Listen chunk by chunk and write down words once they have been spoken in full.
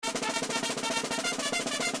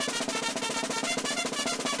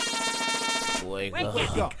Wake up.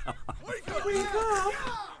 Wake up. Wake up.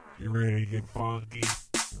 You ready to get funky?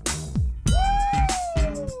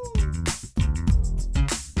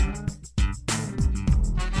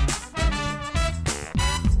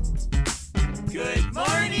 Good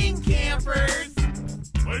morning, campers.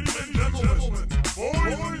 Ladies and gentlemen,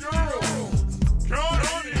 boys and girls,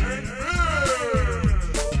 Connie and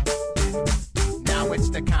Fish! Now it's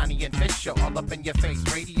the Connie and Fish show, all up in your face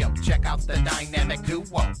radio. Check out the dynamic duo.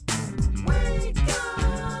 Wake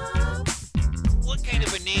up. What kind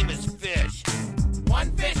of a name is Fish?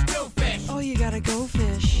 One fish, two fish. Oh, you gotta go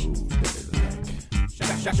fish.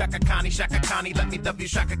 Shaka Connie, let me W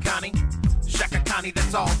Shaka Connie. Shaka Connie,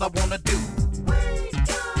 that's all I wanna do. Wake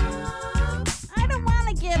up. I don't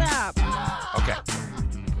wanna get up. Okay.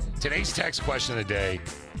 Today's text question of the day,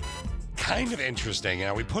 kind of interesting.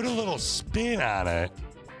 Now, we put a little spin on it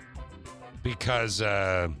because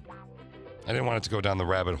I didn't want it to go down the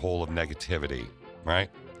rabbit hole of negativity, right?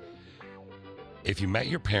 If you met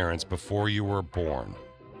your parents before you were born,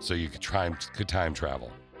 so you could time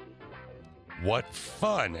travel, what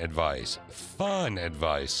fun advice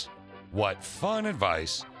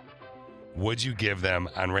would you give them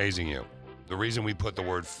on raising you? The reason we put the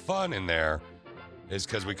word fun in there is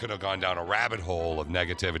because we could have gone down a rabbit hole of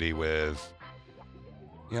negativity with,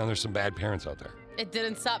 there's some bad parents out there. It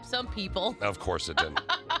didn't stop some people. Of course it didn't.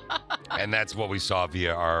 And that's what we saw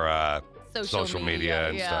via our social media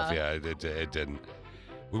and stuff. Yeah, it didn't.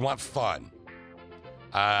 We want fun.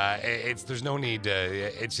 There's no need to,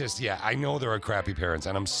 it's just, I know there are crappy parents,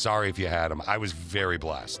 and I'm sorry if you had them. I was very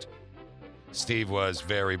blessed. Steve was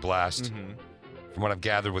very blessed. Mm-hmm. From what I've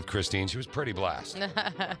gathered with Christine, she was pretty blessed.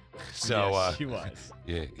 So, yes, she was.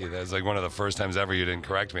 Yeah, that was like one of the first times ever you didn't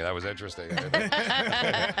correct me. That was interesting.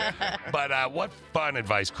 But what fun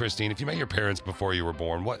advice, Christine, if you met your parents before you were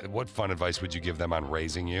born, what fun advice would you give them on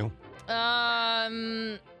raising you? I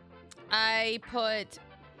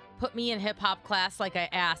put me in hip-hop class like I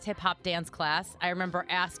asked, hip-hop dance class. I remember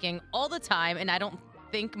asking all the time, and I don't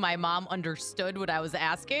think my mom understood what I was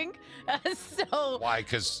asking. So why?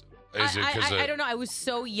 Because I don't know. I was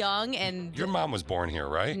so young, and your mom was born here,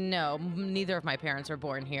 right? No, neither of my parents were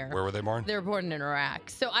born here. Where were they born? They were born in Iraq.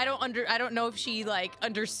 So I don't know if she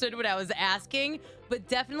understood what I was asking, but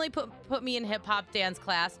definitely put me in hip hop dance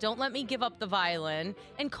class. Don't let me give up the violin,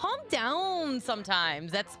 and calm down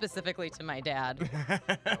sometimes. That's specifically to my dad.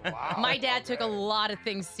 Wow. My dad took a lot of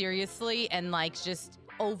things seriously and just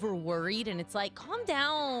over worried, and it's like, calm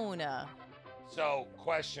down. So,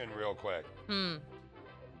 question real quick.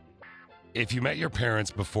 If you met your parents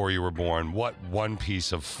before you were born, what one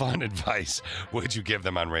piece of fun advice would you give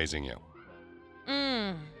them on raising you?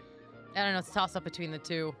 I don't know. It's a toss-up between the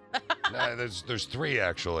two. There's three,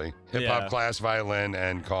 actually. Hip-hop class, violin,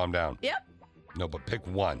 and calm down. Yep. No, but pick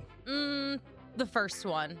one. The first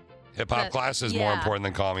one. Hip-hop class is more important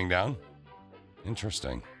than calming down?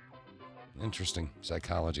 Interesting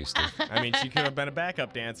psychology, Steve. I mean, she could have been a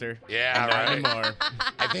backup dancer. Yeah, not right. anymore.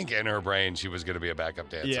 I think in her brain she was going to be a backup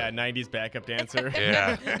dancer. Yeah, 90s backup dancer.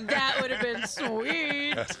 Yeah. That would have been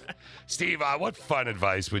sweet. Steve, what fun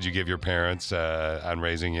advice would you give your parents on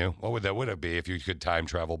raising you? What would it be if you could time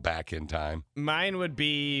travel back in time? Mine would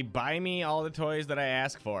be buy me all the toys that I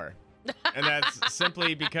ask for. And that's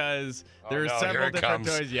simply because there are several different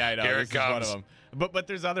toys. Yeah, I know. This is one of them. But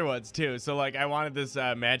there's other ones too. So I wanted this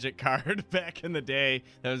magic card back in the day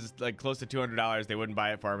that was close to $200. They wouldn't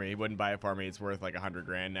buy it for me. He wouldn't buy it for me. It's worth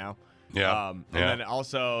 $100,000 now. Yeah. And then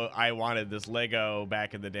also I wanted this Lego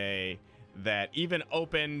back in the day that even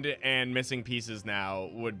opened and missing pieces now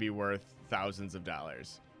would be worth thousands of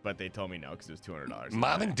dollars. But they told me no because it was $200.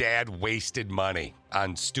 Mom and Dad wasted money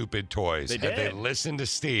on stupid toys. They Had did. they listened to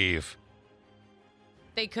Steve,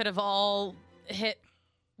 They could have all hit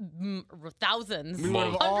thousands. We would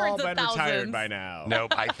have all Hundreds been of thousands. retired by now.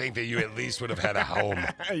 nope, I think that you at least would have had a home.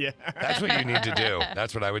 Yeah. That's what you need to do.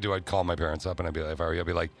 That's what I would do. I'd call my parents up and I'd be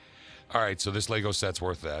like, all right, so this Lego set's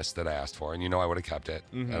worth this that I asked for, and I would have kept it,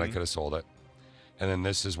 and I could have sold it. And then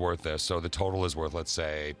this is worth this. So the total is worth, let's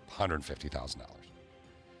say, $150,000.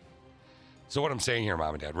 So what I'm saying here,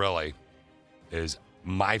 Mom and Dad, really, is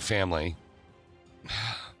my family,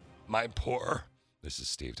 this is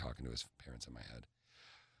Steve talking to his parents in my head.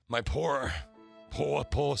 My poor,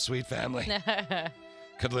 sweet family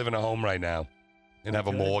could live in a home right now and have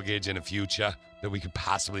a mortgage and a future that we could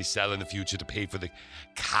possibly sell in the future to pay for the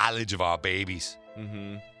college of our babies.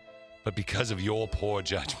 Mm-hmm. But because of your poor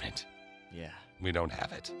judgment, we don't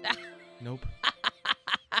have it. Nope.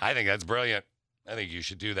 I think that's brilliant. I think you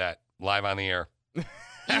should do that live on the air.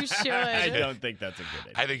 You should. I don't think that's a good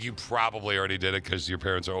idea. I think you probably already did it because your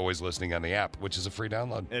parents are always listening on the app, which is a free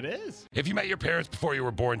download. It is. If you met your parents before you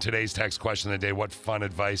were born, today's text question of the day, what fun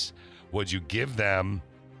advice would you give them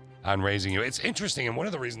on raising you? It's interesting, and one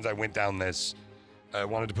of the reasons I went down this, I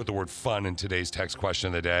wanted to put the word fun in today's text question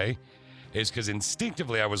of the day, is because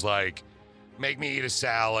instinctively I was like, make me eat a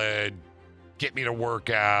salad, get me to work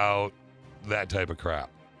out, that type of crap,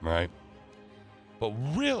 right? But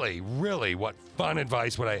really, really, what fun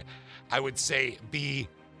advice would I would say be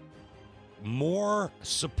more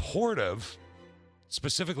supportive,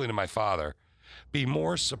 specifically to my father, be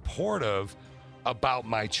more supportive about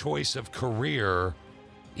my choice of career,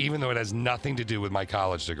 even though it has nothing to do with my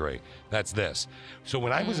college degree. That's this. So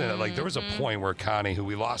when I was in it, like, there was a point where Connie, who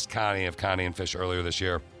we lost Connie of Connie and Fish earlier this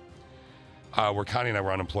year, where Connie and I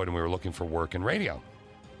were unemployed and we were looking for work in radio.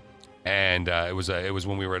 And it was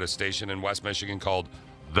when we were at a station in West Michigan called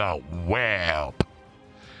The Web.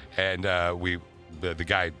 And the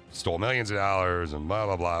guy stole millions of dollars and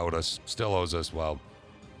blah, blah, blah, still owes us, well,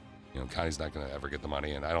 Connie's not going to ever get the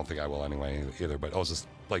money, and I don't think I will anyway either, but owes us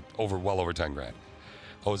well over 10 grand.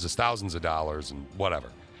 Owes us thousands of dollars and whatever.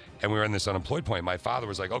 And we were in this unemployed point. My father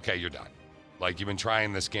was like, okay, you're done. Like, you've been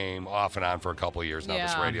trying this game off and on for a couple of years now,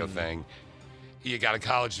 this radio thing. You got a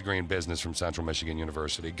college degree in business from Central Michigan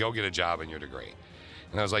University. Go get a job in your degree.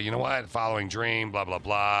 And I was like, you know what? Following dream, blah, blah,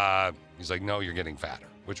 blah. He's like, no, you're getting fatter,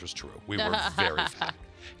 which was true. We were very fat.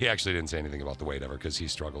 He actually didn't say anything about the weight ever because he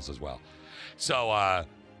struggles as well. So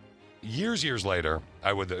years later,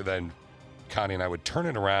 Connie and I would turn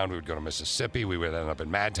it around. We would go to Mississippi. We would end up in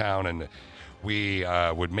Madtown, and we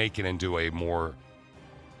would make it into a more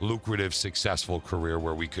lucrative, successful career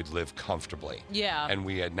where we could live comfortably. Yeah. And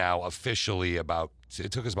we had now officially it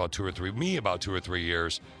took us about 2 or 3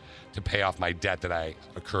 years to pay off my debt that I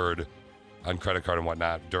incurred on credit card and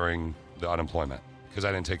whatnot during the unemployment, because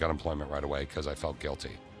I didn't take unemployment right away because I felt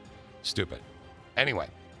guilty. Stupid. Anyway,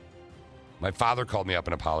 my father called me up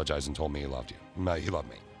and apologized and told me he loved you. He loved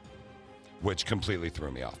me, which completely threw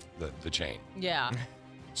me off the chain. Yeah.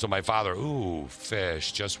 So my father,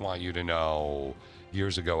 Fish, just want you to know,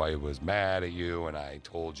 years ago I was mad at you and I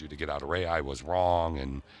told you to get out of Ray. I was wrong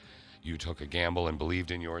and you took a gamble and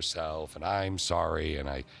believed in yourself, and I'm sorry, and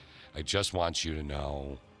I just want you to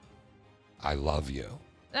know I love you.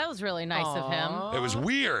 That was really nice of him. It was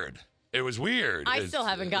weird. I still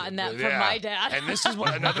haven't gotten that from my dad. And this is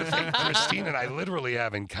another thing Christine and I literally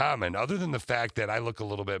have in common, other than the fact that I look a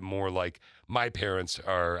little bit more like my parents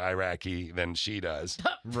are Iraqi than she does.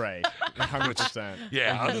 Right. 100%.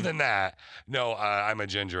 Yeah, other than that, no, I'm a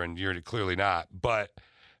ginger and you're clearly not. But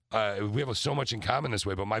we have so much in common this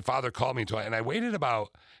way. But my father called me, and I waited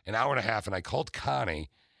about an hour and a half, and I called Connie,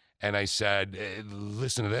 and I said,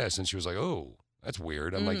 listen to this. And she was like, oh, that's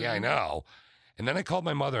weird. I'm like, yeah, I know. And then I called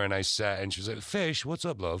my mother and and she was like, Fish, what's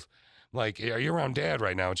up, love? I'm like, are you around Dad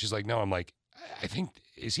right now? And she's like, no. I'm like, I think,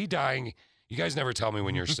 is he dying? You guys never tell me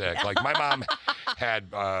when you're sick. Like, my mom had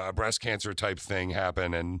a breast cancer type thing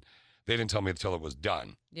happen, and they didn't tell me until it was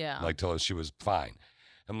done. Yeah. Like, till she was fine.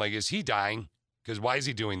 I'm like, is he dying? Because why is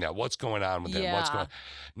he doing that? What's going on with him? What's going on?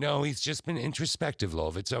 No, he's just been introspective,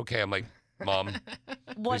 love. It's okay. I'm like, Mom,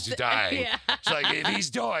 he's dying. Yeah. She's like, if he's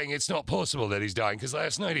dying, it's not possible that he's dying, because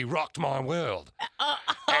last night he rocked my world.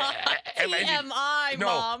 TMI, no,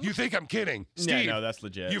 Mom. you think I'm kidding. Steve, yeah, no, that's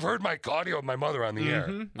legit. You've heard my audio of my mother on the air.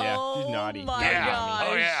 Yeah, she's naughty. My Yeah. Oh,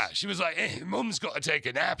 gosh. yeah. She was like, Mom's got to take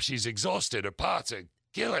a nap. She's exhausted. Her parts are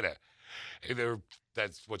killing her.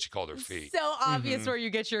 That's what she called her feet. So obvious where you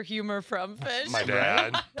get your humor from, Fish. My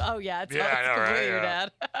dad. Oh, yeah. It's Yeah, I know, completely right? your Yeah.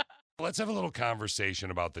 dad. Let's have a little conversation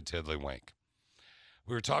about the Tiddlywink.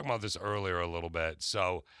 We were talking about this earlier a little bit.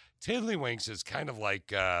 So Tiddlywinks is kind of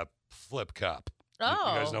like Flip Cup. You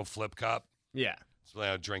guys know Flip Cup? Yeah. It's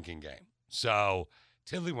like a drinking game. So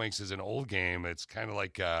Tiddlywinks is an old game. It's kind of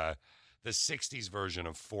like the 60s version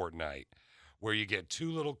of Fortnite, where you get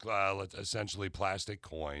two little, essentially plastic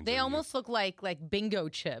coins. They almost look like bingo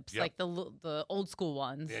chips, Yep. like the old school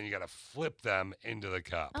ones. And you got to flip them into the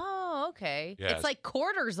cup. Oh, okay. Yes. It's like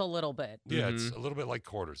quarters a little bit. Yeah, it's a little bit like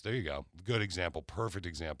quarters. There you go. Good example. Perfect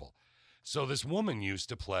example. So this woman used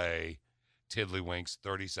to play Tiddlywinks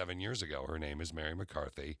 37 years ago. Her name is Mary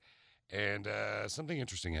McCarthy. And something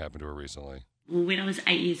interesting happened to her recently. Well, when I was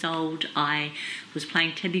 8 years old, I was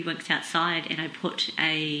playing Tiddlywinks outside, and I put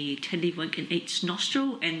a Tiddlywink in each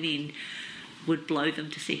nostril and then would blow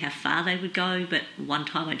them to see how far they would go. But one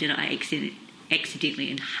time I did it, I accidentally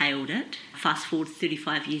inhaled it. Fast forward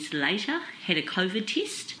 35 years later, had a COVID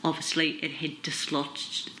test. Obviously, it had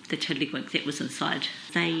dislodged the tiddlywink that was inside.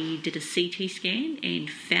 They did a CT scan and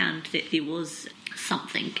found that there was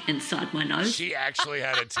something inside my nose. She actually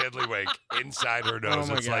had a tiddlywink inside her nose.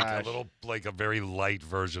 Oh my It's gosh. like a very light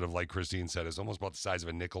version of, like Christine said, it's almost about the size of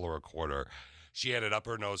a nickel or a quarter. She had it up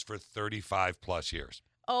her nose for 35 plus years.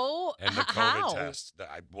 Oh, And the COVID how? test,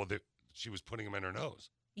 she was putting them in her nose.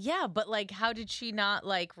 Yeah, but like, how did she not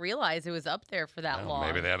like realize it was up there for I that don't know, long?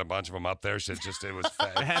 maybe they had a bunch of them up there. So it was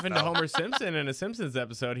fat. It happened to Homer Simpson in a Simpsons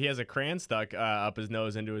episode. He has a crayon stuck up his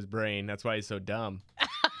nose into his brain. That's why he's so dumb.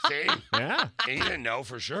 See? Yeah. He didn't know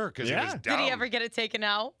for sure because he was Yeah. dumb. Did he ever get it taken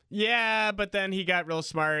out? Yeah, but then he got real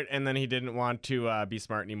smart, and then he didn't want to be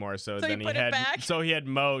smart anymore. So he then put it had back? so he had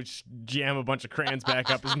Mo jam a bunch of crayons back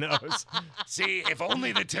up his nose. See, if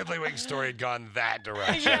only the Tiddlywink story had gone that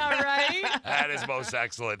direction. Yeah, right? That is most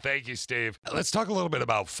excellent. Thank you, Steve. Let's talk a little bit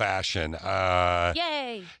about fashion.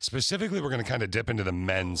 Yay. Specifically, we're going to kind of dip into the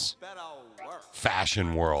men's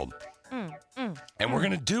fashion world. And we're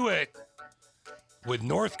going to do it with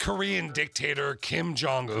North Korean dictator Kim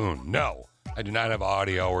Jong-un. No, I do not have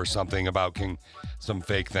audio or something about some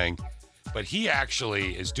fake thing. But he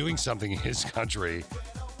actually is doing something in his country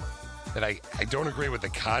that I don't agree with the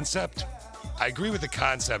concept. I agree with the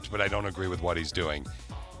concept, but I don't agree with what he's doing.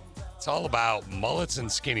 It's all about mullets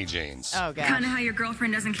and skinny jeans. Oh, God. Kind of how your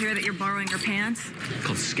girlfriend doesn't care that you're borrowing her pants.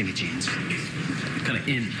 Called skinny jeans. Kind of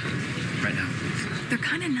in right now. They're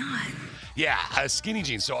kind of not. Yeah, skinny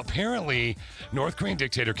jeans. So apparently, North Korean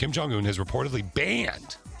dictator Kim Jong-un has reportedly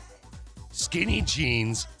banned skinny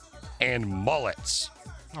jeans and mullets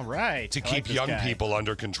All right. to I keep like this young guy. people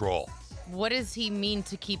under control. What does he mean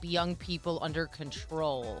to keep young people under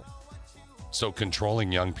control? So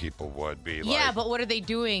controlling young people would be like... Yeah, but what are they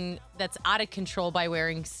doing that's out of control by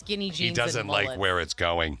wearing skinny jeans? He doesn't and like mullets? where it's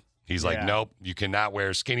going. He's like, Yeah. nope, you cannot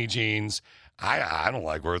wear skinny jeans. I don't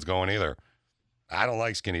like where it's going either. I don't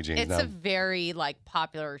like skinny jeans. It's now. a very like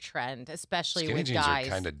popular trend, especially Skinny with jeans guys. are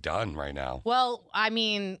kind of done right now. Well, I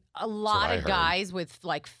mean, a lot I of heard. guys with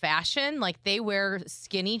like fashion, like they wear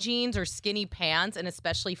skinny jeans or skinny pants, and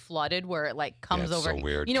especially flooded where it like comes Yeah, it's over. so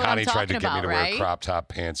weird. You know Connie what I'm tried to talking get me about, to right? wear crop top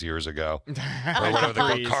pants years ago. Or whatever they're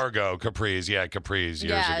called, Capris. cargo, capris. Yeah, capris years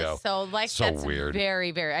yeah, ago. so like So that's weird.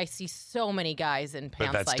 very, very. I see so many guys in But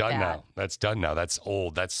pants that's like done that. now. That's done now. That's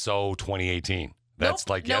old. That's so 2018. That's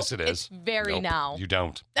Nope, like, yes, nope, it is. it's very Nope, now. You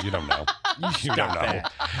don't. You don't know. You don't know.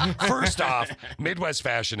 First off, Midwest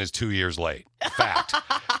fashion is 2 years late. Fact.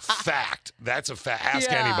 Fact. That's a fact.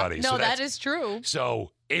 Ask Yeah. anybody. No, So that that's- is true.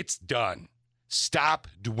 So it's done. Stop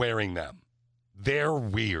wearing them. They're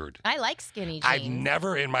weird. I like skinny jeans. I've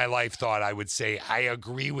never in my life thought I would say I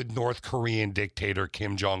agree with North Korean dictator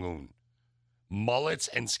Kim Jong-un. Mullets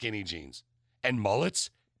and skinny jeans. And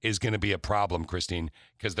mullets is going to be a problem, Christine,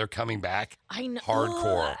 because they're coming back I know.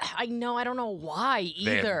 hardcore. I know. I don't know why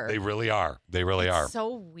They- either. They really are. They really It's are.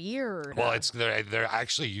 so weird. Well, they're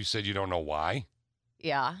actually, you said you don't know why.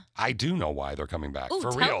 yeah. I do know why they're coming back. Ooh, For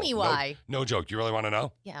tell real. me No- why. No joke. You really want to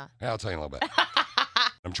know? Yeah. Yeah, I'll tell you in a little bit.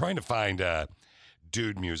 I'm trying to find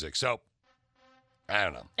dude music. So, I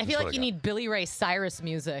don't know. I That's feel what like you got. need Billy Ray Cyrus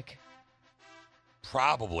music.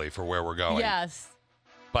 Probably for where we're going. Yes.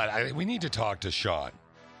 But we need to talk to Sean.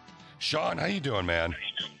 Sean, how you doing, man?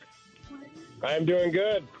 I'm doing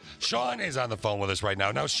good. Sean is on the phone with us right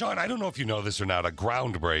now. Now, Sean, I don't know if you know this or not. A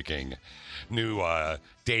groundbreaking new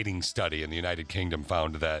dating study in the United Kingdom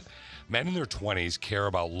found that men in their 20s care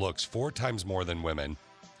about looks 4 times more than women,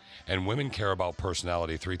 and women care about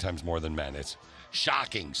personality 3 times more than men. It's a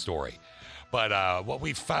shocking story. But what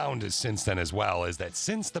we found is since then as well is that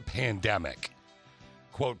since the pandemic,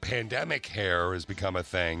 quote, pandemic hair has become a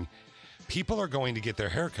thing, people are going to get their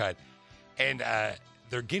hair cut, and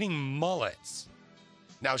they're getting mullets.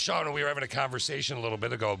 Now, Sean, we were having a conversation a little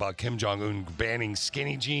bit ago about Kim Jong-un banning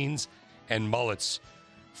skinny jeans and mullets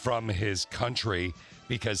from his country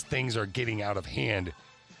because things are getting out of hand.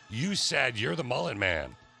 You said you're the mullet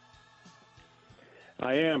man.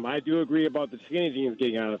 I am. I do agree about the skinny jeans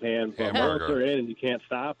getting out of hand, but mullets are in and you can't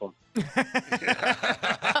stop them.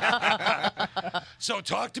 So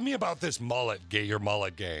talk to me about this your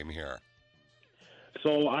mullet game here.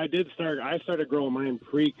 So I started growing mine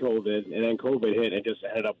pre-COVID, and then COVID hit, and it just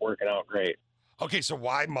ended up working out great. Okay, so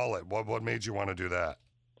why mullet? What made you want to do that?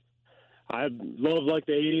 I loved like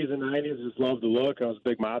the 80s and 90s, just loved the look. I was a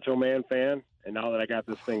big Macho Man fan, And now that I got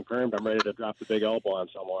this thing permed, I'm ready to drop the big elbow on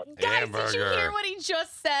someone. Guys, did you hear what he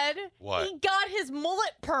just said? What? He got his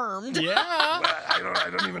mullet permed. Yeah. I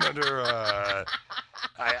don't even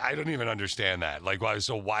I don't even understand that. Like, why?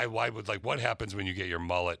 So why would, like, what happens when you get your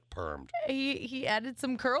mullet permed? He added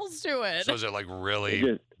some curls to it. So is it like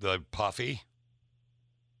really the puffy?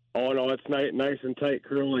 Oh, no, it's nice and tight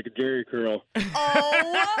curl like a Jerry curl.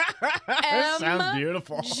 Sounds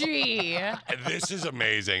beautiful. Gee. This is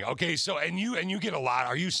amazing. Okay, so and you get a lot.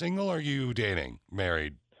 Are you single or are you dating?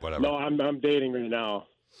 Married? Whatever. No, I'm dating right now.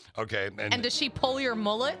 Okay. And does she pull your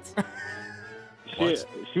mullet? She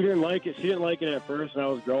didn't like it. She didn't like it at first when I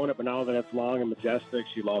was growing it, but now that it's long and majestic,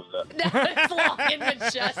 she loves it. It's long and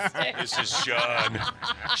majestic. This is Sean.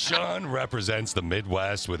 Sean represents the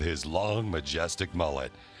Midwest with his long, majestic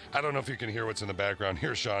mullet. I don't know if you can hear what's in the background.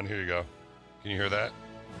 Here, Sean, here you go. Can you hear that?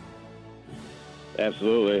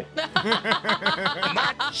 Absolutely.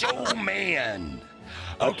 Macho man.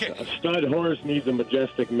 Okay. A stud horse needs a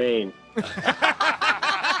majestic mane.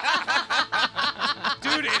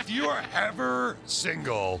 Dude, if you are ever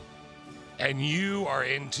single and you are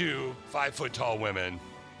into 5-foot-tall women,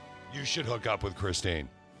 you should hook up with Christine.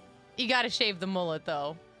 You got to shave the mullet,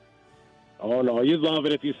 though. Oh, no. You'd love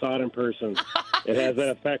it if you saw it in person. It has that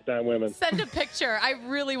effect on women. Send a picture. I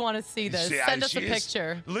really want to see this. Send us a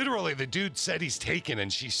picture. Literally, the dude said he's taken,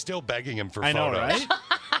 and she's still begging him for I know, photos.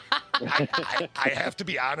 right? I have to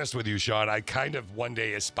be honest with you, Sean. I kind of one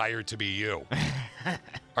day aspire to be you.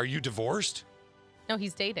 Are you divorced? No,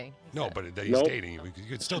 he's dating. No, but he's Nope. dating. You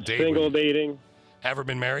could still date. Single dating. Ever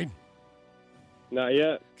been married? Not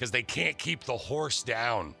yet. Because they can't keep the horse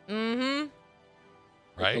down. Mm-hmm.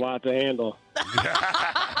 Right? It's a lot to handle.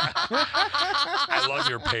 I love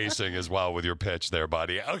your pacing as well with your pitch there,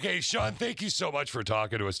 buddy. Okay, Sean, thank you so much for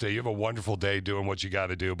talking to us today. You have a wonderful day doing what you got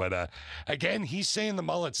to do. But again, he's saying the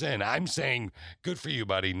mullet's in. I'm saying good for you,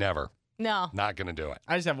 buddy. Never. No. Not going to do it.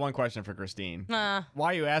 I just have one question for Christine. Nah.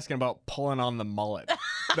 Why are you asking about pulling on the mullet?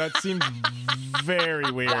 That seems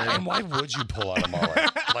very weird. And why would you pull on a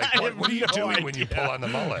mullet? Like, what are you doing when you pull on the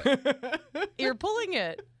mullet? You're pulling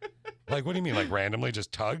it. Like, what do you mean? Like, randomly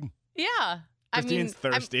just tug? Yeah. Christine's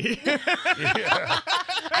thirsty. Yeah.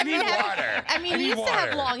 I need water. I mean, I you need used to have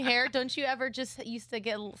water. long hair. Don't you ever just used to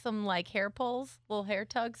get some, like, hair pulls? Little hair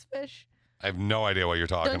tugs, Fish? I have no idea what you're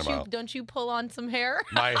talking about. Don't you pull on some hair?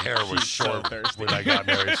 My hair was short when I got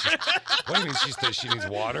married. What do you mean she needs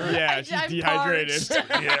water? Yeah, she's dehydrated.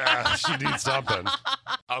 Yeah, she needs something.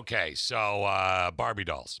 Okay, so Barbie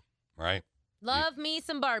dolls, right? Love me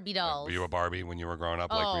some Barbie dolls. Were you a Barbie when you were growing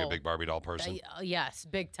up? Like, were you a big Barbie doll person? Yes,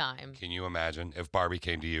 big time. Can you imagine if Barbie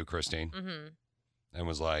came to you, Christine, and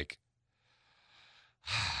was like,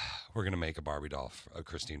 we're going to make a Barbie doll, a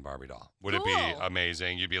Christine Barbie doll. Would it be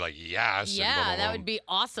amazing? You'd be like, yes. Yeah, that would be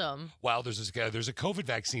awesome. Well, there's a COVID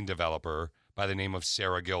vaccine developer by the name of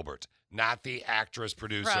Sarah Gilbert, not the actress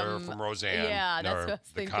producer from Roseanne. Yeah, that's what I was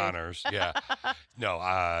the thinking. Connors. Yeah.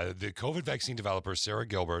 No, the COVID vaccine developer, Sarah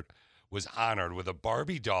Gilbert, was honored with a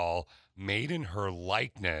Barbie doll made in her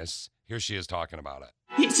likeness. Here she is talking about it.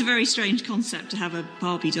 It's a very strange concept to have a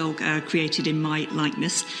Barbie doll created in my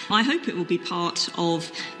likeness. I hope it will be part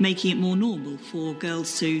of making it more normal for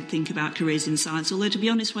girls to think about careers in science. Although, to be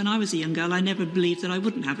honest, when I was a young girl, I never believed that I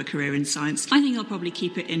wouldn't have a career in science. I think I'll probably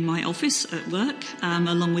keep it in my office at work,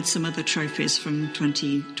 along with some other trophies from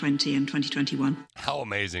 2020 and 2021. How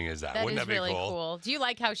amazing is that? Wouldn't That is that be really cool? cool. Do you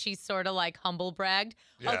like how she's sort of like humble bragged?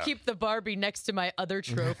 Yeah. I'll keep the Barbie next to my other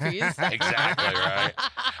trophies. Exactly right.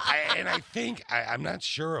 I think I'm not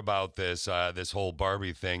sure about this whole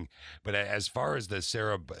Barbie thing, but as far as the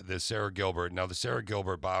Sarah Gilbert, now the Sarah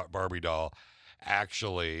Gilbert Barbie doll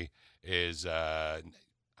actually is I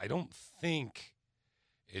don't think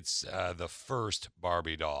it's the first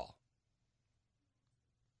Barbie doll.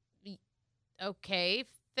 Okay,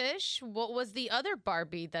 Fish. What was the other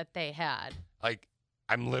Barbie that they had? Like,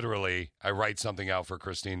 I write something out for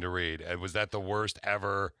Christine to read. Was that the worst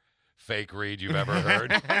ever fake read you've ever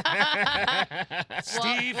heard?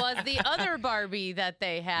 Steve? What was the other Barbie that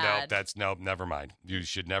they had? Nope, never mind. You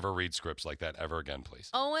should never read scripts like that ever again, please.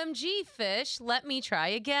 OMG, Fish. Let me try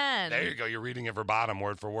again. There you go. You're reading it verbatim,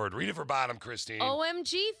 word for word. Read it verbatim, Christine.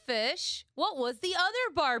 OMG, Fish. What was the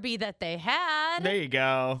other Barbie that they had? There you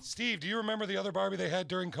go. Steve, do you remember the other Barbie they had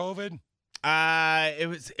during COVID? It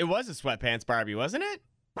was a sweatpants Barbie, wasn't it?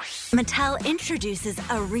 Mattel introduces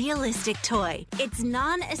a realistic toy. It's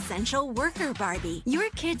non-essential worker Barbie. Your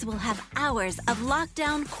kids will have hours of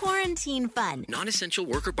lockdown quarantine fun. Non-essential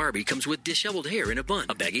worker Barbie comes with disheveled hair in a bun,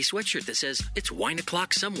 a baggy sweatshirt that says it's wine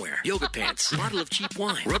o'clock somewhere, yoga pants, bottle of cheap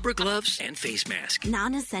wine, rubber gloves, and face mask.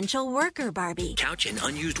 Non-essential worker Barbie. Couch and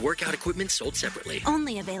unused workout equipment sold separately.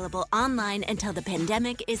 Only available online until the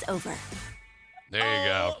pandemic is over. There you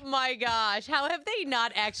go. Oh my gosh. How have they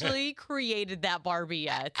not actually created that Barbie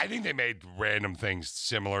yet? I think they made random things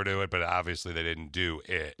similar to it, but obviously they didn't do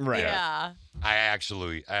it. Right. Yeah. I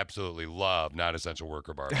absolutely love non-essential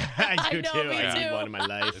worker Barbie. I do know, too. me I too. need one in my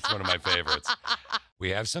life. It's one of my favorites. We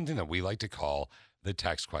have something that we like to call the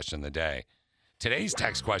text question of the day. Today's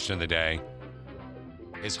text question of the day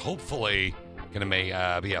is hopefully going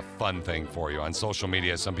to be a fun thing for you. On social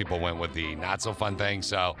media, some people went with the not so fun thing.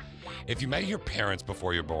 So if you met your parents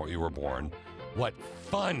before you were born, what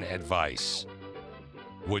fun advice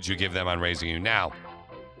would you give them on raising you? Now,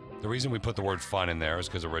 the reason we put the word fun in there is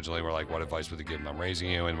because originally we're like, what advice would they give them on raising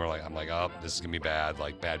you? And I'm like, oh, this is going to be bad,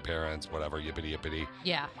 like bad parents, whatever, yippity yippity.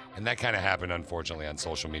 Yeah. And that kind of happened, unfortunately, on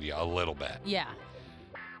social media a little bit. Yeah.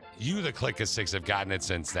 You, the Click of Six, have gotten it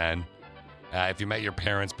since then. If you met your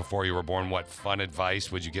parents before you were born, what fun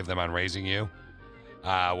advice would you give them on raising you?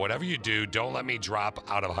 Whatever you do, don't let me drop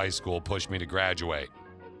out of high school. Push me to graduate.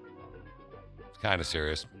 It's kind of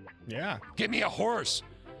serious. Yeah. Get me a horse.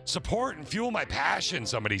 Support and fuel my passion,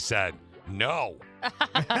 somebody said. No.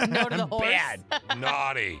 No to the horse. Bad.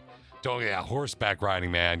 Naughty. Don't get horseback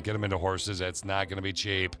riding, man. Get them into horses. It's not going to be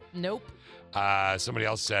cheap. Nope. Somebody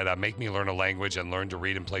else said, make me learn a language and learn to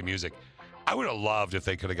read and play music. I would have loved if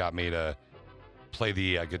they could have got me to play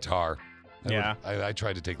the guitar. I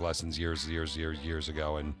tried to take lessons years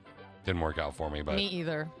ago and didn't work out for me. But me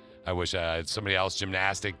either. I wish I had somebody else,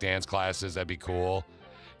 gymnastic, dance classes. That'd be cool.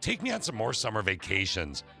 Take me on some more summer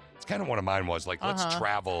vacations. It's kind of one of mine was like, let's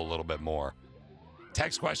travel a little bit more.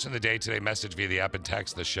 Text question of the day today. Message via the app and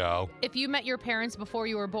text the show. If you met your parents before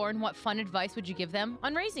you were born, what fun advice would you give them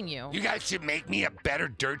on raising you? You guys should make me a better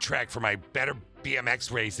dirt track for my better BMX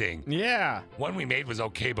racing. Yeah. One we made was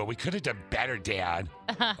okay, but we could have done better, Dad.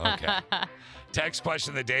 Okay. Text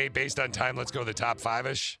question of the day based on time. Let's go to the top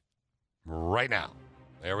five-ish right now.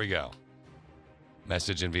 There we go.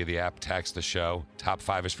 Message in via the app, text the show. Top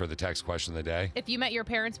five-ish for the text question of the day. If you met your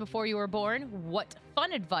parents before you were born, what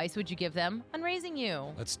fun advice would you give them on raising you?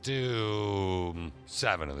 Let's do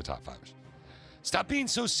 7 of the top five-ish. Stop being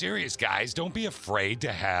so serious, guys. Don't be afraid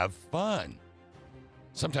to have fun.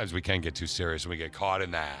 Sometimes we can get too serious and we get caught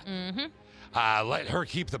in that. Mm-hmm. Let her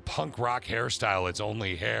keep the punk rock hairstyle. It's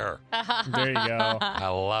only hair. There you go. I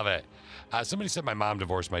love it. Somebody said my mom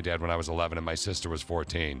divorced my dad when I was 11 and my sister was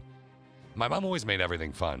 14. My mom always made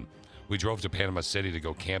everything fun. We drove to Panama City to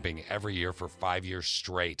go camping every year for 5 years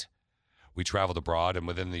straight. We traveled abroad and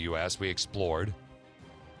within the U.S. We explored.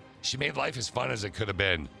 She made life as fun as it could have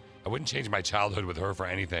been. I wouldn't change my childhood with her for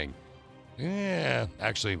anything. Yeah,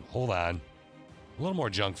 actually, hold on. A little more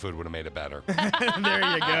junk food would have made it better.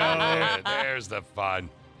 There you go. There's the fun.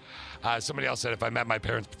 Somebody else said if I met my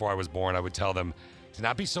parents before I was born, I would tell them to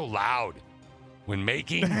not be so loud when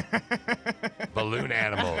making balloon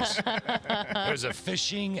animals. It was a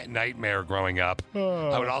fishing nightmare growing up.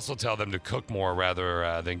 I would also tell them to cook more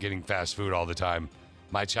rather than getting fast food all the time.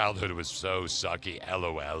 My childhood was so sucky,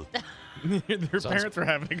 LOL. Their parents were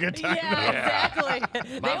having a good time. Yeah,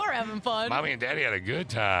 exactly. They were having fun. Mommy and Daddy had a good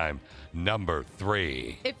time. Number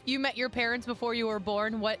 3. If you met your parents before you were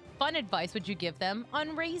born, what fun advice would you give them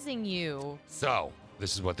on raising you? So,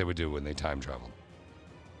 this is what they would do when they time traveled.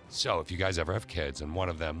 So, if you guys ever have kids and one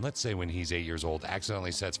of them, let's say when he's 8 years old,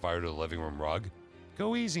 accidentally sets fire to the living room rug,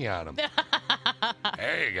 go easy on him.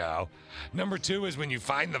 There you go. Number 2 is when you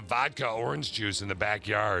find the vodka orange juice in the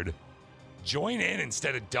backyard, join in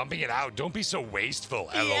instead of dumping it out. Don't be so wasteful,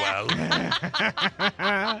 LOL.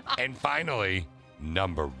 And finally,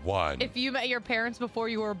 number 1. If you met your parents before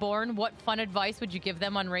you were born, what fun advice would you give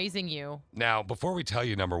them on raising you? Now, before we tell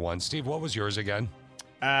you number 1, Steve, what was yours again?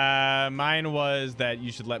 Mine was that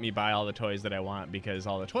you should let me buy all the toys that I want because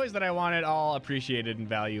all the toys that I wanted, all appreciated in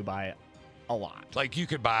value by a lot. Like you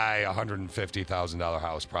could buy a $150,000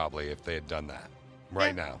 house probably if they had done that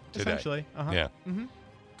now, today. Essentially. Uh-huh. Yeah. Mm-hmm.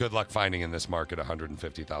 Good luck finding in this market a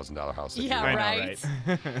 $150,000 house. That Yeah, you right.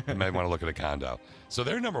 You might want to look at a condo. So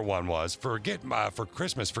their number 1 was for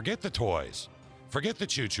Christmas, forget the toys, forget the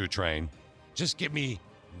choo-choo train, just give me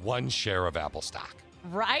 1 share of Apple stock.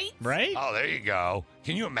 Right? Right? Oh, there you go.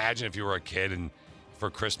 Can you imagine if you were a kid and for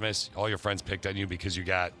Christmas all your friends picked on you because you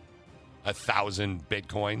got 1,000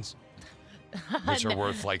 Bitcoins? which are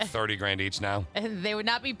worth like 30 grand each now. And they would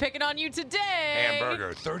not be picking on you today.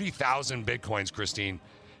 Hamburger, 30,000 Bitcoins, Christine,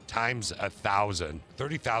 times 1,000.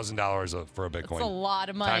 $30,000 for a Bitcoin. That's a lot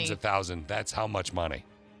of money. Times 1,000. That's how much money?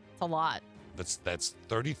 It's a lot. That's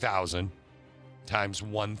 30,000 times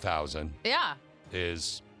 1,000. Yeah.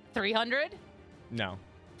 Is 300? No.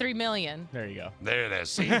 3 million. There you go. There it is.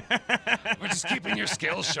 See? We're just keeping your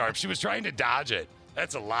skills sharp. She was trying to dodge it.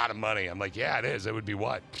 That's a lot of money. I'm like, yeah, it is. It would be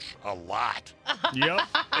what? A lot. Yep.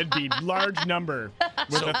 It'd be large number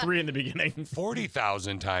with a 3 in the beginning.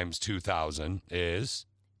 40,000 times 2,000 is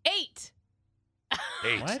 8.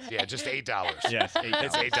 8. What? Yeah, just $8. Yes, $8.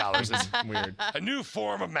 It's $8. It's weird. A new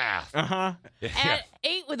form of math. Uh-huh. Yeah. Add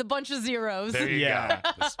 8 with a bunch of zeros. There you go.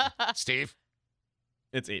 Steve?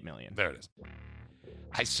 It's 8 million. There it is.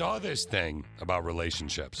 I saw this thing about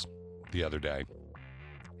relationships the other day,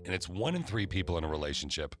 and it's 1 in 3 people in a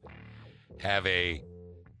relationship have a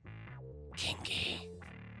kinky,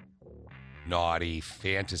 naughty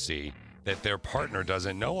fantasy that their partner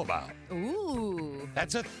doesn't know about. Ooh.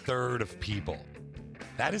 That's a third of people.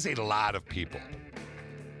 That is a lot of people.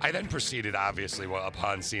 I then proceeded, obviously,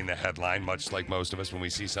 upon seeing the headline, much like most of us when we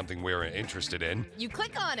see something we're interested in. You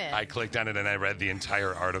click on it. I clicked on it and I read the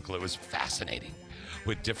entire article. It was fascinating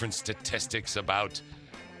with different statistics about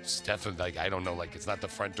stuff. Like, I don't know, like it's not the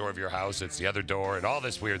front door of your house, it's the other door and all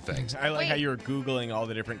this weird things. I like how you were Googling all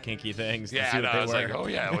the different kinky things. Yeah, to see what I they was were. like, oh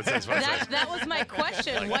yeah, what's this? What's this? That was my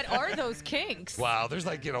question. What are those kinks? Wow, there's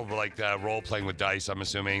like, like role playing with dice, I'm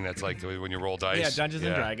assuming. That's like when you roll dice. Yeah, Dungeons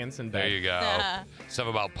and Dragons and there you go. Stuff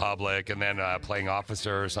about public and then playing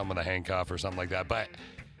officer or something with a handcuff or something like that. But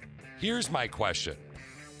here's my question.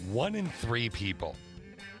 1 in 3 people.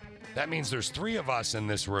 That means there's 3 of us in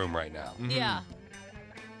this room right now. Mm-hmm. Yeah.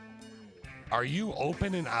 Are you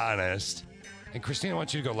open and honest? And Christina, I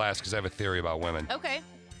want you to go last because I have a theory about women. Okay.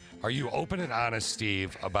 Are you open and honest,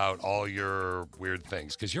 Steve, about all your weird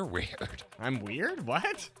things? Because you're weird. I'm weird?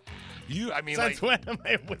 What? Since when am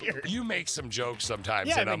I weird? You make some jokes sometimes,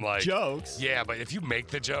 Yeah, and I I'm make like, jokes. Yeah, but if you make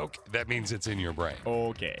the joke, that means it's in your brain.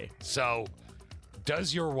 Okay. So,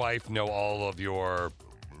 does your wife know all of your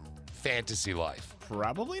fantasy life?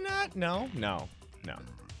 Probably not. No.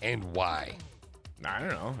 And why? I don't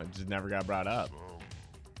know. It just never got brought up.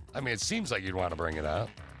 I mean, it seems like you'd want to bring it up.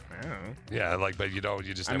 I don't know. Yeah, but you don't.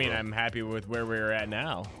 You just. I mean, never... I'm happy with where we're at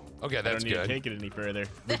now. Okay, that's I don't need good. to take it any further.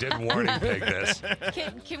 We did warning pig this.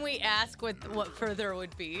 Can we ask what further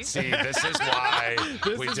would be? See, this is why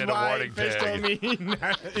we did a warning Fish told pig. me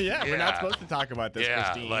we're not supposed to talk about this,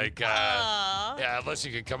 Christine. Unless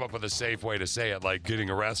you can come up with a safe way to say it, like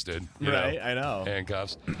getting arrested. Right, I know.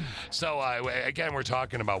 Handcuffs. So, again, we're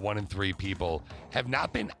talking about 1 in 3 people have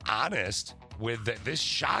not been honest with this.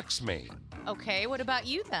 Shocks me. Okay, what about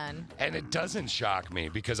you then? And it doesn't shock me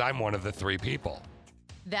because I'm one of the 3 people.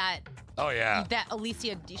 That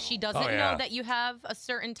Alicia, she doesn't know that you have a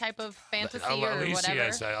certain type of fantasy or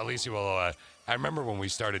whatever. Alicia will. I remember when we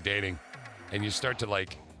started dating, and you start to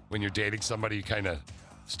when you're dating somebody, you kind of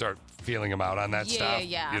start feeling them out on that stuff.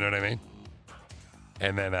 Yeah. You know what I mean?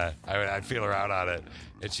 And then I'd feel her out on it,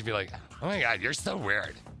 and she'd be like, "Oh my God, you're so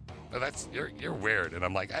weird. Oh, you're weird." And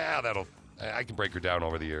I'm like, I can break her down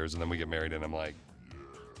over the years, and then we get married, and I'm like,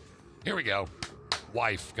 here we go.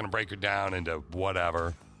 Wife gonna break her down into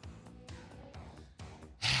whatever.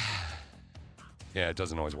 Yeah, it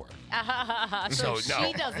doesn't always work. So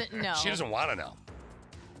she doesn't know. She doesn't want to know.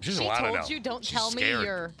 She doesn't She want to know. told you, don't She's tell me scared.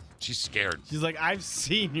 you're... She's scared. She's like, I've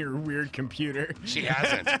seen your weird computer. She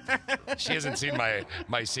hasn't. She hasn't seen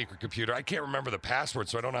my secret computer. I can't remember the password,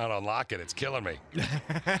 so I don't know how to unlock it. It's killing me.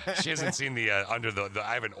 She hasn't seen the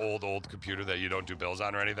I have an old computer that you don't do bills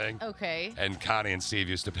on or anything. Okay. And Connie and Steve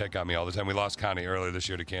used to pick on me all the time. We lost Connie earlier this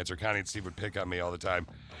year to cancer. Connie and Steve would pick on me all the time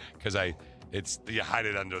because you hide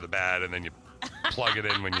it under the bed and then you plug it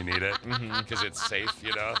in when you need it because it's safe,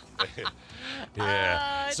 Yeah.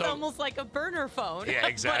 It's almost like a burner phone. Yeah,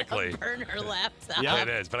 exactly. A burner laptop. Yeah, it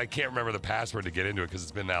is. But I can't remember the password to get into it because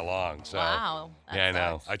it's been that long. So, wow. Yeah, I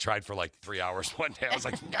know. I tried for 3 hours one day. I was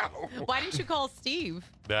like, no. Why didn't you call Steve?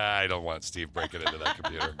 I don't want Steve breaking into that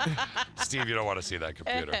computer. Steve, you don't want to see that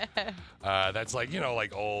computer. That's like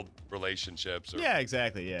old relationships. Or yeah,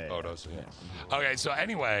 exactly. Yeah. Photos. Yeah. Okay, so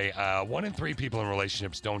anyway, 1 in 3 people in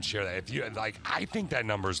relationships don't share that. If you I think that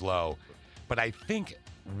number's low, but I think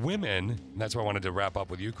women, and that's why I wanted to wrap up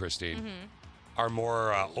with you, Christine, are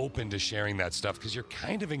more open to sharing that stuff because you're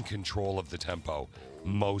kind of in control of the tempo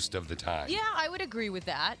most of the time. Yeah, I would agree with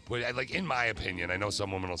that. In my opinion, I know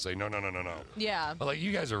some women will say, no. Yeah. But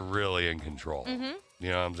you guys are really in control. You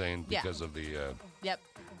know what I'm saying? Because of the... Yep.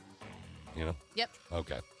 You know? Yep.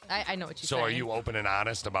 Okay. I know what you're So saying. are you open and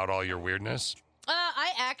honest about all your weirdness?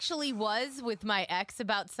 I actually was with my ex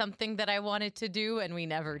about something that I wanted to do, and we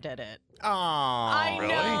never did it. Oh, I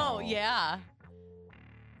really? know, yeah.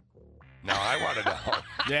 No, I want to know.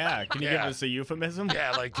 Yeah, can you give us a euphemism?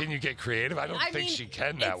 Yeah, like, can you get creative? I don't think she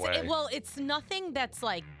can that way. Well, it's nothing that's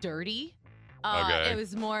like dirty. Okay. It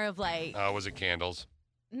was more of like, Was it candles?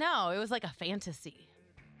 no, it was like a fantasy.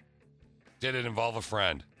 Did it involve a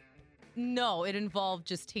friend? No, it involved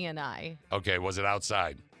just he and I. Okay, was it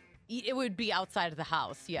outside? It would be outside of the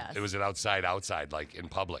house, yes. Was it outside, like in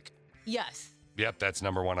public? Yes. Yep, that's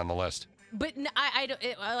number one on the list. But I don't,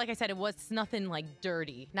 like I said, it was nothing like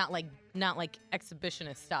dirty, not like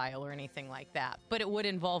exhibitionist style or anything like that. But it would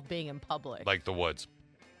involve being in public. Like the woods.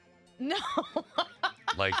 No.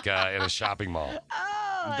 Like in a shopping mall.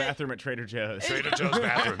 Bathroom at Trader Joe's. Trader Joe's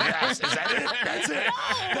bathroom. Yes, is that it? That's it.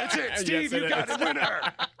 That's it. Steve, Yes, you got a winner.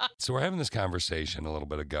 So we're having this conversation a little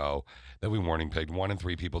bit ago that we warning pigged. 1 in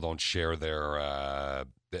 3 people don't share their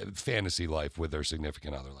fantasy life with their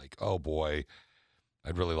significant other. Like, oh boy,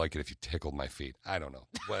 I'd really like it if you tickled my feet. I don't know.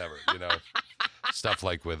 Whatever, Stuff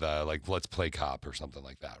like with like let's play cop or something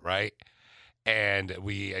like that, right? And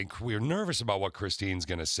we're nervous about what Christine's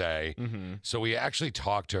going to say. Mm-hmm. So we actually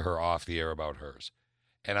talked to her off the air about hers.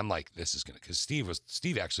 And I'm like, this is going to, because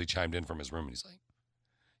Steve actually chimed in from his room and he's like,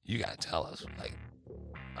 you got to tell us. Like,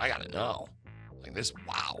 I got to know. Like this,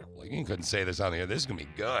 wow. Like you couldn't say this on the air. This is going to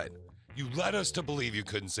be good. You led us to believe you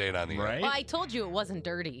couldn't say it on the air. Right? Well, I told you it wasn't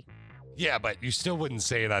dirty. Yeah, but you still wouldn't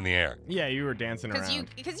say it on the air. Yeah, you were dancing around.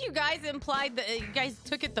 Because you guys implied that you guys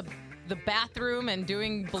took it the bathroom and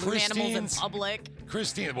doing balloon animals in public.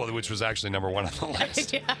 Christine, well, which was actually number 1 on the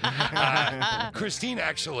list. Christine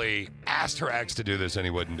actually asked her ex to do this and he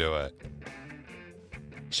wouldn't do it.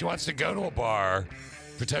 She wants to go to a bar,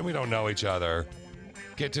 pretend we don't know each other,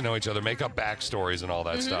 get to know each other, make up backstories and all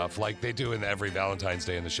that stuff, like they do in every Valentine's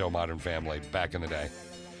Day in the show Modern Family back in the day.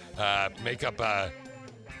 Make up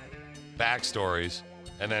backstories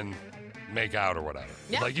and then make out or whatever.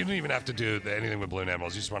 Yeah. Like you don't even have to do anything with balloon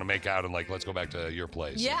animals. You just want to make out and like, let's go back to your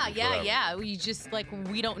place. Yeah. We just like,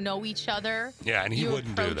 we don't know each other. Yeah, and he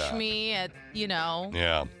wouldn't do that. You approach me at,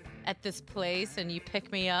 Yeah. at this place and you pick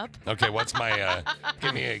me up. Okay, what's my,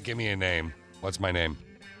 give me a name. What's my name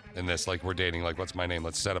in this? Like we're dating, like what's my name?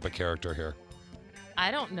 Let's set up a character here. I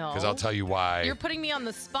don't know. Because I'll tell you why. You're putting me on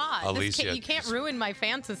the spot. Alicia. You can't ruin my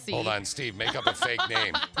fantasy. Hold on, Steve. Make up a fake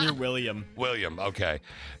name. You're William. William. Okay.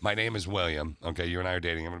 My name is William. Okay, you and I are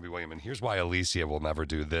dating. I'm going to be William. And here's why Alicia will never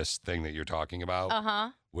do this thing that you're talking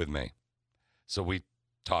about with me. So we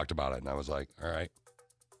talked about it, and I was like, all right.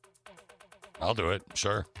 I'll do it.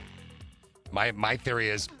 Sure. My theory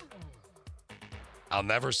is I'll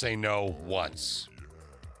never say no once.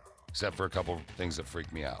 Except for a couple of things that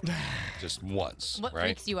freak me out. Just once, What right?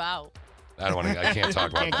 freaks you out? I don't want to. I can't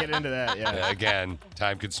talk about Can't get into that, yeah. Again,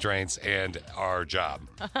 time constraints and our job.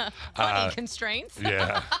 Funny constraints?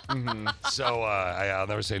 Yeah. So I'll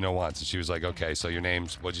never say no once. And she was like, okay, so your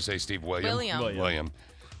name's, what'd you say, Steve? William? William.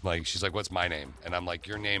 Like, she's like, what's my name? And I'm like,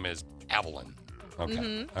 your name is Evelyn.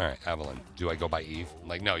 Okay. All right, Evelyn. Do I go by Eve? I'm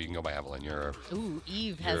like, no, you can go by Evelyn. Ooh,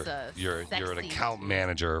 Eve has you're an account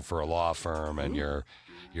manager for a law firm, and you're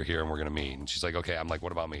here, and we're gonna meet. And she's like, okay. I'm like,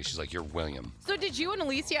 what about me? She's like, you're William. So did you and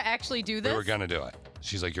Alicia actually do this? We were gonna do it.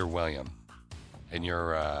 She's like, you're William, and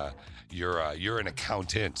you're an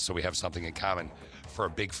accountant, so we have something in common for a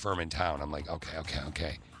big firm in town. I'm like,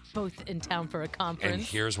 okay. Both in town for a conference. And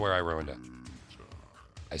here's where I ruined it.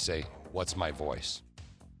 I say, what's my voice?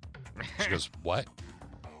 She goes, what?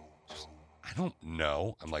 She goes, I don't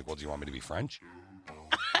know. I'm like, well, do you want me to be French?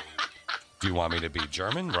 Do you want me to be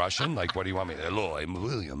German, Russian? Like, what do you want me to? Hello, I'm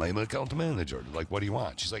William. I'm an account manager. Like, what do you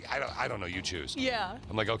want? She's like, I don't know. You choose. Yeah.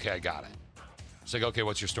 I'm like, okay, I got it. She's like, okay,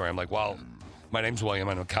 what's your story? I'm like, well, my name's William.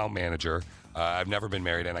 I'm an account manager. I've never been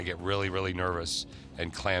married, and I get really, really nervous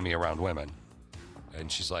and clammy around women.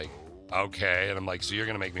 And she's like, okay. And I'm like, so you're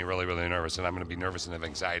going to make me really, really nervous, and I'm going to be nervous and have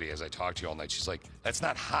anxiety as I talk to you all night. She's like, that's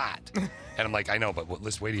not hot. And I'm like, I know, but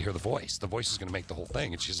let's wait to hear the voice. The voice is going to make the whole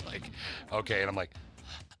thing. And she's like, okay. And I'm like,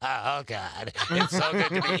 oh, God, it's so good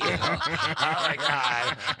to be here. Oh,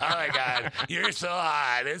 my God, you're so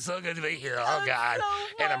hot. It's so good to be here. Oh, God.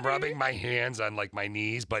 So and I'm rubbing my hands on, like, my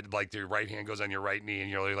knees, but, like, your right hand goes on your right knee, and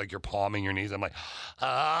you're, like, you're palming your knees. I'm like,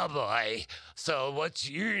 oh, boy, so what's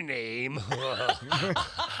your name?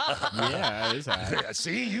 Yeah, it is hot.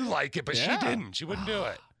 See, you like it, but she didn't. She wouldn't do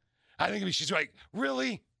it. I think she's like,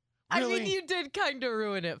 really? Really? I mean, you did kind of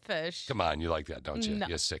ruin it, Fish. Come on, you like that, don't you? No.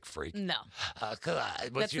 You sick freak. No. Come on.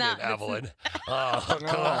 What's That's your not- name, that's Evelyn? Oh,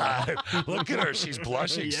 come on. Look at her. She's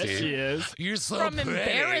blushing, Yes, Steve. she is. You're so From pretty.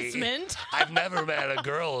 embarrassment. I've never met a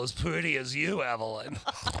girl as pretty as you, Evelyn.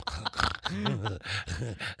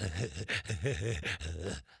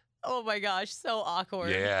 Oh my gosh, so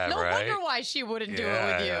awkward. Yeah, no right? wonder why she wouldn't do it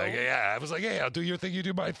with you. Yeah, I was like, hey, I'll do your thing, you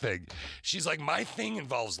do my thing. She's like, my thing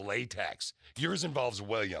involves latex. Yours involves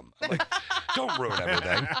William. I'm like, don't ruin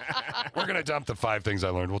everything. We're going to dump the 5 things I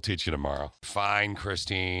learned. We'll teach you tomorrow. Fine,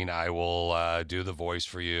 Christine. I will do the voice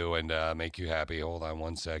for you and make you happy. Hold on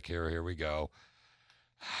one sec here. Here we go.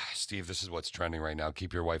 Steve, this is what's trending right now.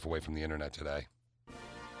 Keep your wife away from the internet today.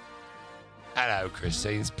 Hello,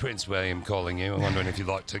 Christine. It's Prince William calling you. I'm wondering if you'd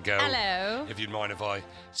like to go. Hello. If you'd mind if I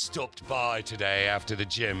stopped by today after the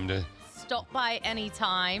gym to... Stop by any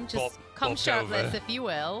time. Just come popped shirtless, over. if you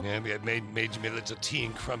will. Yeah, made me a little tea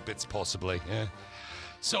and crumpets, possibly. Yeah.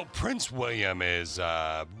 So Prince William is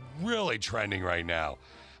really trending right now.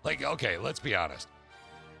 Like, okay, let's be honest.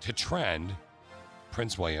 To trend,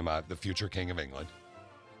 Prince William, the future King of England.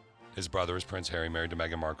 His brother is Prince Harry, married to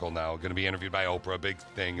Meghan Markle, now going to be interviewed by Oprah, a big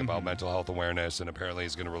thing about mental health awareness, and apparently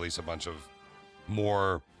he's going to release a bunch of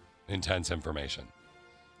more intense information.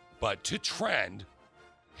 But to trend,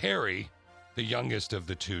 Harry, the youngest of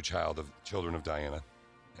the 2 children of Diana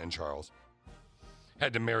and Charles,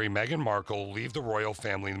 had to marry Meghan Markle, leave the royal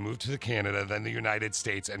family, move to Canada, then the United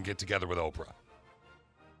States, and get together with Oprah.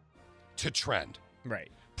 To trend.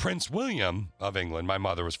 Right. Prince William of England, my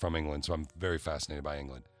mother was from England, so I'm very fascinated by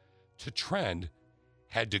England. To trend,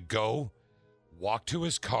 had to go, walk to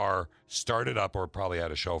his car, start it up, or probably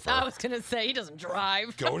had a chauffeur. I was going to say, he doesn't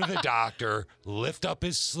drive. Go to the doctor, lift up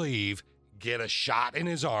his sleeve, get a shot in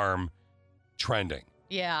his arm, trending.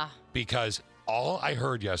 Yeah. Because all I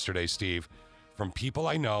heard yesterday, Steve, from people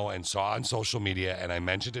I know and saw on social media, and I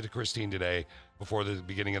mentioned it to Christine today before the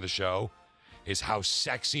beginning of the show, is how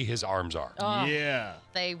sexy his arms are. Oh, yeah.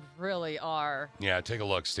 They really are. Yeah, take a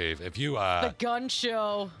look, Steve. If you The gun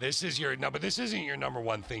show. this is your but this isn't your number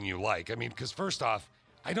one thing you like. I mean, because first off,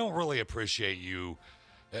 I don't really appreciate you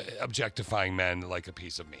objectifying men like a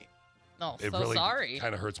piece of meat. Oh, It so really sorry.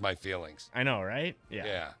 kind of hurts my feelings. I know, right?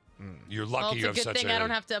 Yeah. You're Well, lucky it's you a have good such thing a I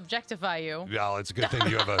don't have to objectify you. Well, it's a good thing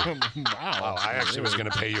you have a Wow. I actually was going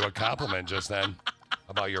to pay you a compliment just then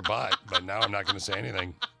about your butt, but now I'm not going to say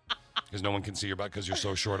anything because no one can see your butt because you're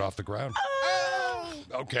so short off the ground.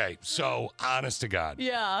 Okay, so honest to God,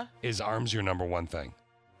 Yeah. is arms your number one thing?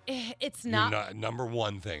 It's Your not number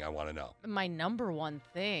one thing I want to know. my number one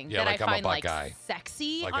thing Yeah, that like I I'm a find butt like guy.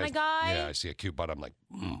 sexy Like on I- a guy. Yeah, I see a cute butt. I'm like,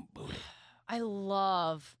 booty. I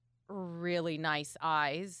love really nice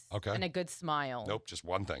eyes. Okay. And a good smile. Nope, just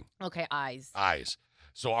one thing. Okay, eyes. Eyes.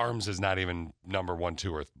 So arms is not even number 1,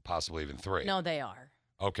 2, or possibly even 3. No, they are.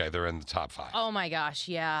 Okay, they're in the top 5. Oh my gosh,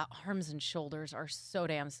 yeah. Arms and shoulders are so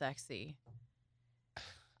damn sexy.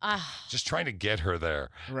 Just trying to get her there.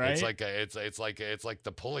 Right. It's like it's like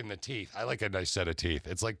the pulling the teeth. I like a nice set of teeth.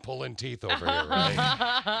 It's like pulling teeth over here,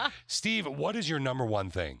 right? Steve, what is your number one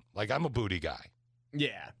thing? Like, I'm a booty guy.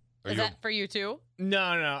 Yeah. Are Is you? that for you too? No.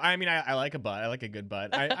 I mean, I like a butt. I like a good butt.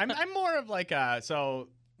 I'm more of like so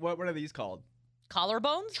what are these called?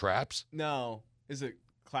 Collarbones? Traps? No. Is it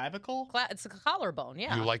clavicle? It's a collarbone,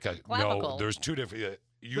 yeah. You like a Clavicle. no? There's two different.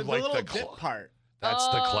 You the like little the dip part. That's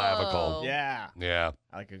the Oh. clavicle. Yeah. Yeah.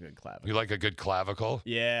 I like a good clavicle. You like a good clavicle?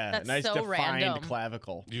 Yeah. That's nice so defined random.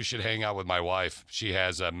 clavicle. You should hang out with my wife. She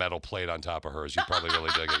has a metal plate on top of hers. You probably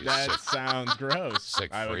really dig it. You That sick, sounds gross.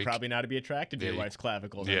 sick I would freak. probably not be attracted to Yeah, your you- wife's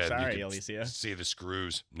clavicles. Yeah, I'm you sorry, can Alicia. See the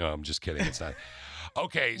screws? No, I'm just kidding. It's not.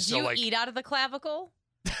 Okay, Do so you like eat out of the clavicle?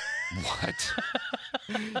 what?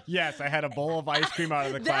 Yes, I had a bowl of ice cream out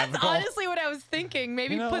of the That's clavicle. honestly what I was thinking.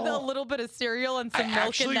 Maybe put a little bit of cereal and some I milk in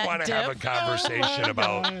actually that want dip. to have a conversation Oh my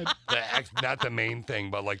about God. not the main thing,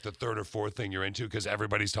 but like the third or fourth thing you're into, because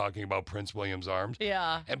everybody's talking about Prince William's arms.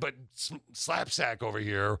 Yeah. And but Slapsack over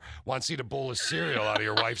here wants you to bowl of cereal out of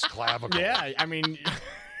your wife's clavicle. Yeah, I mean,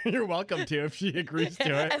 you're welcome to if she agrees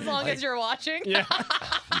to it. As long as you're watching. Yeah.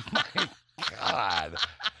 My God,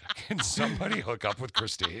 can somebody hook up with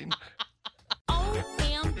Christine?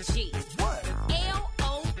 OMG. What?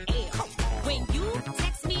 LOL. When you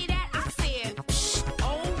text me that, I said,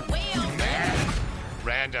 oh, well.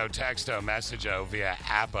 Rando, texto, messageo via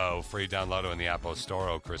Appo. Free download in the Apple Store,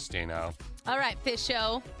 oh, Christino. All right,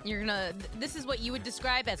 Fisho. This is what you would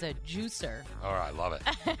describe as a juicer. All right, love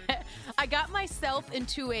it. I got myself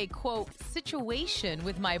into a, quote, situation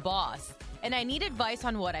with my boss, and I need advice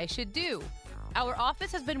on what I should do. Our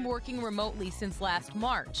office has been working remotely since last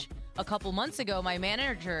March. A couple months ago, my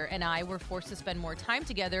manager and I were forced to spend more time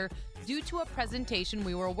together due to a presentation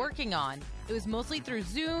we were working on. It was mostly through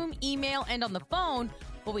Zoom, email, and on the phone,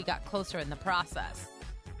 but we got closer in the process.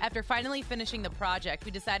 After finally finishing the project, we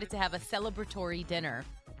decided to have a celebratory dinner.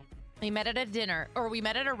 We met at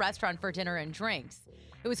a restaurant for dinner and drinks.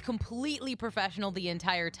 It was completely professional the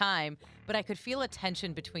entire time, but I could feel a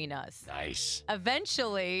tension between us. Nice.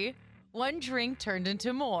 Eventually, one drink turned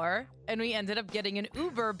into more, and we ended up getting an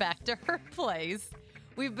Uber back to her place.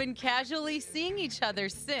 We've been casually seeing each other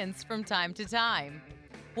since from time to time.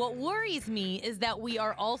 What worries me is that we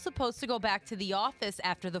are all supposed to go back to the office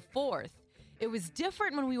after the 4th. It was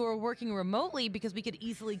different when we were working remotely because we could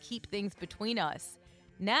easily keep things between us.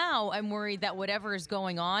 Now I'm worried that whatever is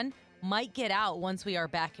going on might get out once we are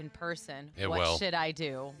back in person. What should I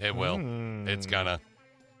do? It will. It's gonna.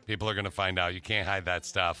 People are gonna find out. You can't hide that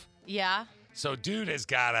stuff. Yeah. So dude has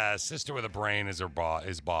got a sister with a brain as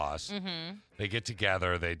his boss. Mm-hmm. They get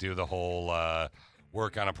together. They do the whole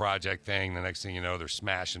work on a project thing. The next thing you know, they're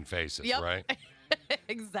smashing faces, right?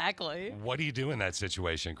 Exactly. What do you do in that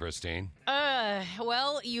situation, Christine?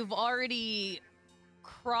 Well, you've already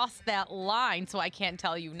crossed that line, so I can't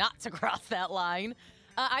tell you not to cross that line.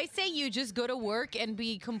 I say you just go to work and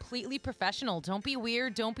be completely professional. Don't be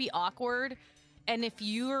weird. Don't be awkward. And if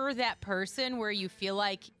you're that person where you feel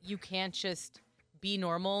like you can't just be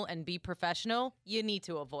normal and be professional, you need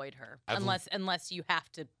to avoid her unless you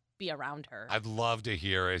have to be around her. I'd love to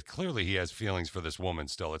hear it. Clearly, he has feelings for this woman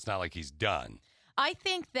still. It's not like he's done. I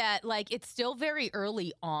think that, it's still very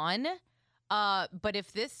early on, but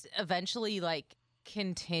if this eventually,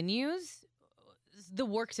 continues, the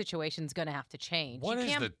work situation's going to have to change. You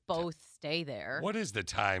can't both stay there. What is the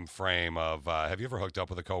time frame of, have you ever hooked up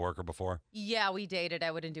with a coworker before? Yeah, we dated.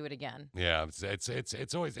 I wouldn't do it again. Yeah,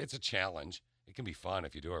 it's always a challenge. It can be fun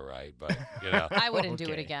if you do it right, but, I wouldn't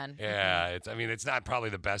do it again. Yeah, it's not probably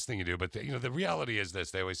the best thing you do, but, the reality is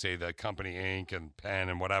this. They always say the company ink and pen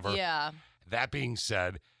and whatever. Yeah. That being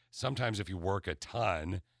said, sometimes if you work a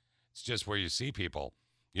ton, it's just where you see people.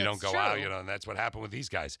 You don't go out, and that's what happened with these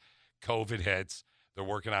guys. COVID hits. They're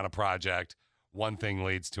working on a project. One thing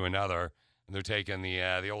leads to another, and they're taking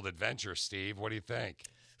the old adventure. Steve, what do you think?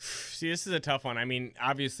 See, this is a tough one. I mean,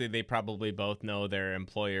 obviously, they probably both know their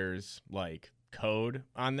employer's, code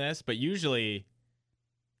on this, but usually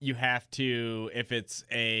you have to, if it's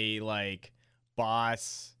a,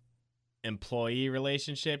 boss employee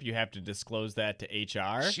relationship, you have to disclose that to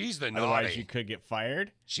HR. She's the naughty. Otherwise, you could get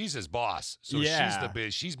fired. She's his boss, so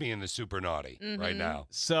she's being the super naughty right now.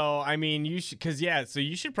 So I mean, you should, so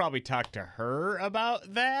you should probably talk to her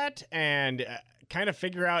about that and kind of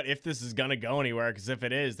figure out if this is gonna go anywhere. Because if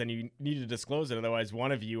it is, then you need to disclose it. Otherwise,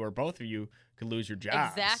 one of you or both of you could lose your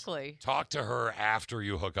job. Exactly. Talk to her after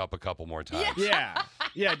you hook up a couple more times. Yeah.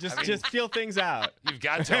 Just feel things out. You've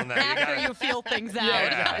got till now. After you feel things out.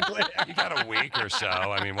 Yeah, exactly. You got a week or so.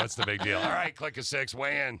 I mean, what's the big deal? All right, click a 6,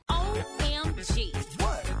 weigh in. OMG.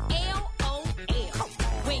 What? LOL.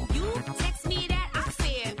 When you text me that, I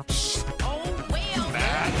said, oh, well.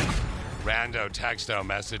 Bad. Rando, texto,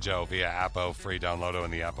 messageo via Appo, free downloado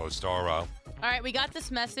in the Appo store. All right, we got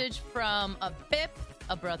this message from a Pip,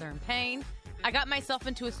 a brother in pain. I got myself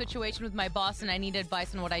into a situation with my boss and I need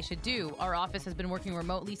advice on what I should do. Our office has been working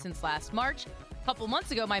remotely since last March. A couple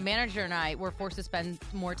months ago, my manager and I were forced to spend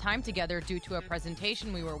more time together due to a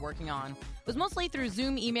presentation we were working on. It was mostly through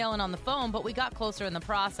Zoom, email, and on the phone, but we got closer in the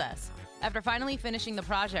process. After finally finishing the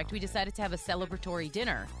project, we decided to have a celebratory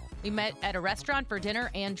dinner. We met at a restaurant for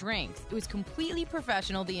dinner and drinks. It was completely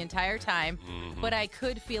professional the entire time, but I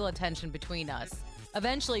could feel a tension between us.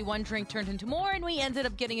 Eventually, one drink turned into more, and we ended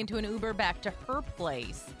up getting into an Uber back to her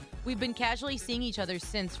place. We've been casually seeing each other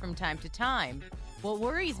since from time to time. What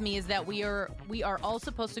worries me is that we are all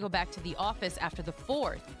supposed to go back to the office after the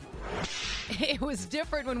 4th. It was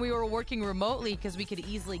different when we were working remotely because we could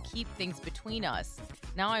easily keep things between us.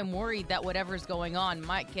 Now I'm worried that whatever's going on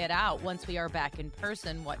might get out once we are back in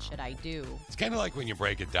person. What should I do? It's kind of like when you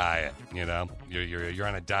break a diet, You're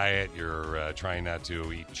on a diet, you're trying not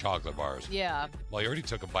to eat chocolate bars. Yeah. Well, you already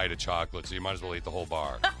took a bite of chocolate, so you might as well eat the whole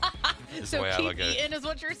bar. So keep eating is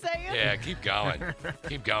what you're saying? Yeah, keep going.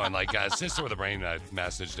 Keep going. Like Sister with a Brain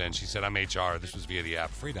messaged in. She said, I'm HR. This was via the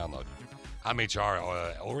app. Free download. I'm HR.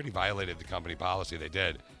 Already violated the company policy. They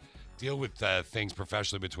did. Deal with things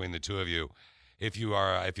professionally between the two of you. If you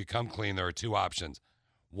come clean, there are two options.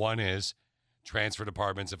 One is transfer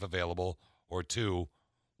departments if available, or 2,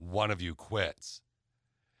 one of you quits.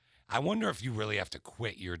 I wonder if you really have to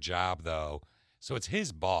quit your job, though. So it's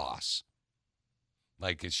his boss.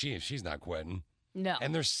 Like, she's not quitting. No.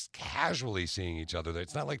 And they're casually seeing each other.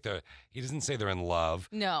 It's not like he doesn't say they're in love.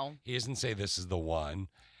 No. He doesn't say this is the one.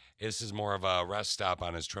 This is more of a rest stop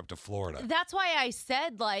on his trip to Florida. That's why I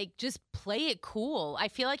said, like, just play it cool. I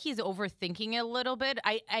feel like he's overthinking it a little bit.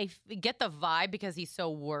 I get the vibe because he's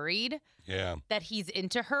so worried that he's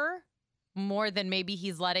into her more than maybe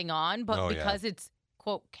he's letting on. But because it's,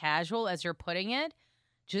 quote, casual, as you're putting it,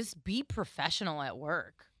 just be professional at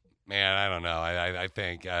work. Man, I don't know. I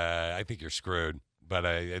think you're screwed. But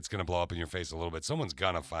it's going to blow up in your face a little bit. Someone's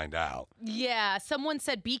going to find out. Yeah, someone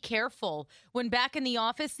said be careful. When back in the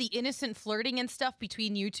office, the innocent flirting and stuff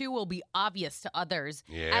between you two will be obvious to others.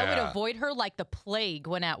 Yeah. I would avoid her like the plague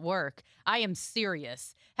when at work. I am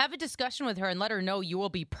serious. Have a discussion with her and let her know you will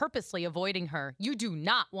be purposely avoiding her. You do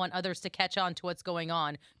not want others to catch on to what's going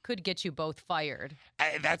on. Could get you both fired.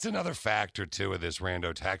 That's another factor, too, of this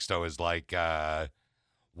rando texto is like,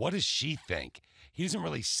 what does she think? He doesn't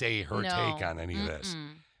really say her take on any of this.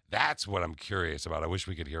 That's what I'm curious about. I wish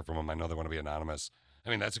we could hear from him. I know they want to be anonymous. I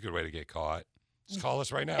mean, that's a good way to get caught. Just call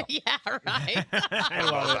us right now. Yeah, right.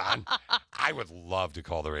 I would love to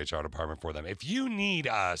call their HR department for them. If you need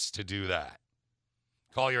us to do that,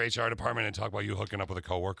 call your HR department and talk about you hooking up with a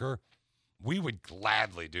coworker. We would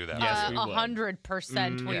gladly do that. Yes, we would.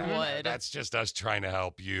 100% we would. That's just us trying to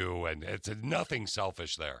help you, and it's nothing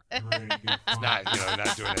selfish there. It's not,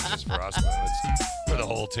 not doing it just for us, but it's for the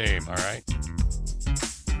whole team, all right?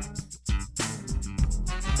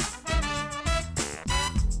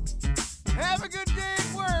 Have a good day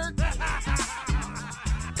at work.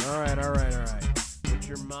 All right. Put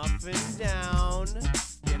your muffin down,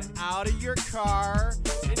 get out of your car,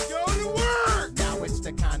 and go to work. Now it's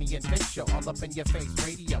the Connie and Fish show, all up in your face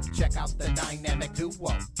radio. Check out the dynamic duo.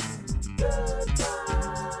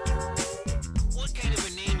 What kind of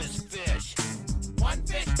a name is Fish? One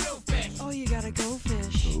fish, two fish. Oh, you gotta go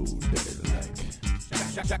fish. Ooh,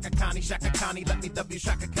 Shaka Connie, let me W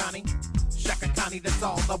Shaka Connie. Shaka Connie, that's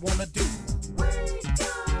all I wanna do.